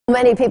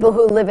Many people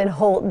who live in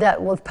Holt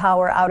dealt with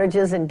power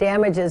outages and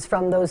damages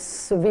from those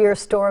severe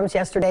storms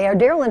yesterday. Our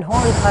Darylyn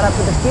Horn caught up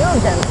with a few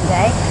of them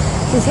today.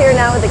 She's here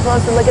now with a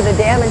closer look at the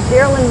damage.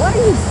 Darylyn, what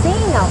are you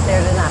seeing out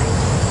there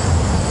tonight?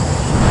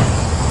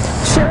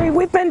 Sherry,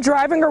 we've been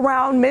driving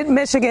around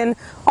mid-Michigan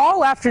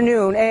all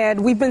afternoon,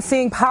 and we've been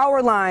seeing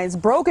power lines,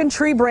 broken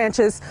tree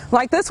branches,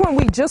 like this one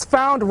we just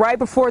found right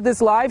before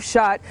this live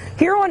shot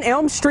here on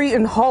Elm Street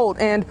in Holt.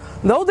 And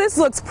though this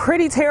looks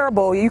pretty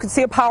terrible, you can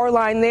see a power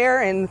line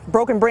there and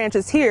broken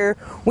branches here.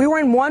 We were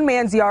in one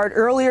man's yard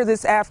earlier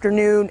this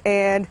afternoon,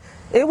 and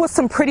it was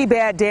some pretty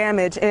bad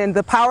damage, and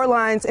the power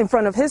lines in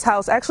front of his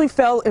house actually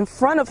fell in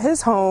front of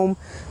his home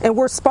and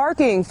were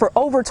sparking for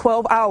over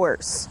 12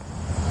 hours.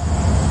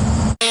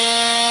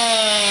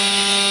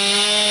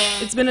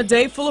 It's been a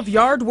day full of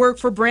yard work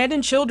for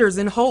Brandon Childers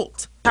in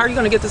Holt. How are you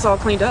going to get this all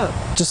cleaned up?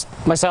 Just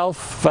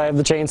myself. I have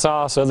the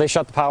chainsaw, so they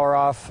shut the power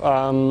off.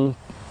 I don't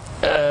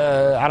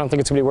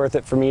think it's going to be worth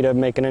it for me to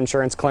make an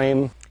insurance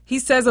claim. He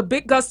says a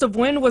big gust of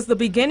wind was the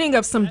beginning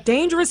of some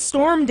dangerous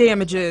storm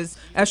damages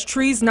as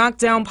trees knocked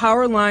down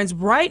power lines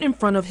right in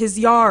front of his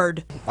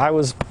yard. I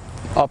was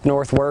up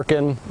north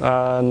working,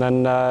 and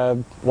then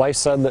wife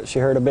said that she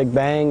heard a big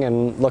bang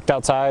and looked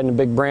outside, and a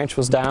big branch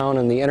was down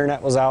and the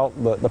internet was out,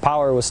 but the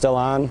power was still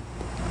on.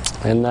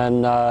 And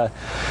then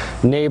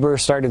neighbor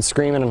started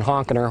screaming and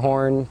honking her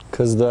horn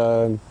because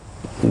the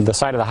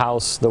side of the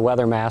house, the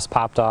weather mass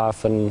popped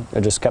off and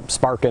it just kept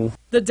sparking.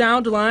 The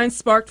downed line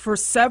sparked for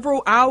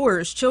several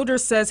hours.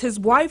 Childers says his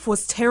wife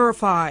was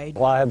terrified.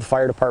 Well, I had the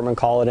fire department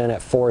call it in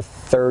at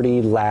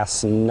 4:30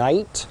 last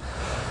night,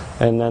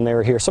 and then they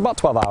were here, so about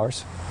 12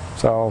 hours.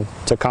 So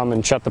to come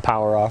and shut the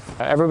power off.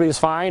 Everybody's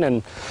fine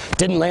and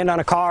didn't land on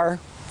a car,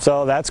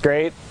 so that's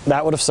great.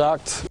 That would have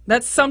sucked.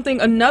 That's something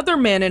another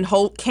man in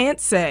Holt can't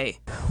say.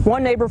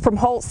 One neighbor from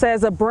Holt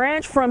says a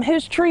branch from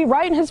his tree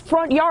right in his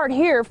front yard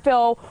here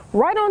fell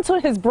right onto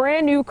his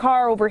brand new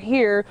car over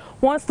here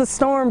once the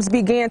storms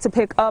began to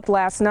pick up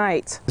last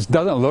night. It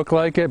doesn't look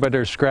like it, but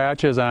there's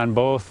scratches on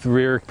both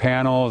rear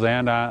panels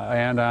and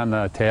on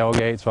the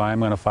tailgate, so I'm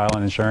going to file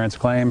an insurance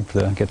claim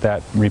to get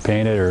that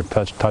repainted or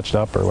touched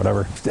up or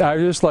whatever. I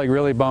was just like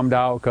really bummed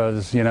out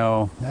because, you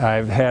know,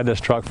 I've had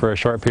this truck for a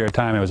short period of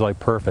time. It was like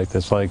perfect.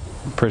 It's like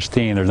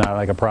pristine. There's not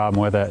like a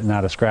problem with it,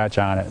 not a scratch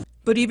on it.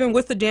 But even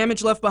with the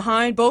damage left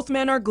behind, both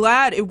men are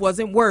glad it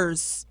wasn't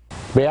worse.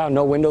 But yeah,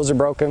 no windows are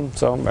broken,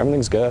 so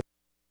everything's good.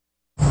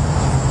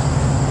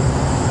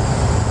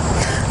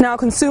 Now,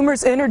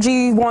 Consumers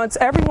Energy wants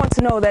everyone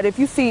to know that if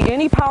you see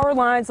any power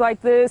lines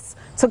like this,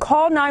 to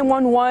call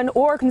 911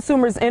 or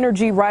Consumers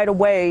Energy right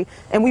away.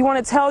 And we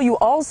want to tell you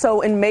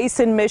also in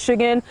Mason,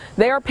 Michigan,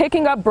 they are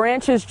picking up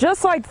branches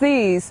just like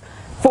these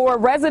for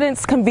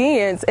residents'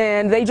 convenience,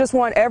 and they just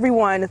want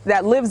everyone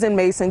that lives in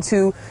Mason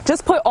to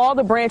just put all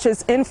the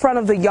branches in front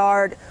of the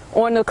yard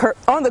on the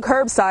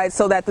curbside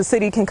so that the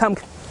city can come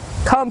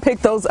pick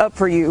those up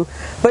for you.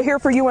 But here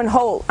for you in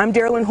Holt, I'm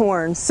Darylyn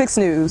Horn, 6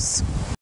 News.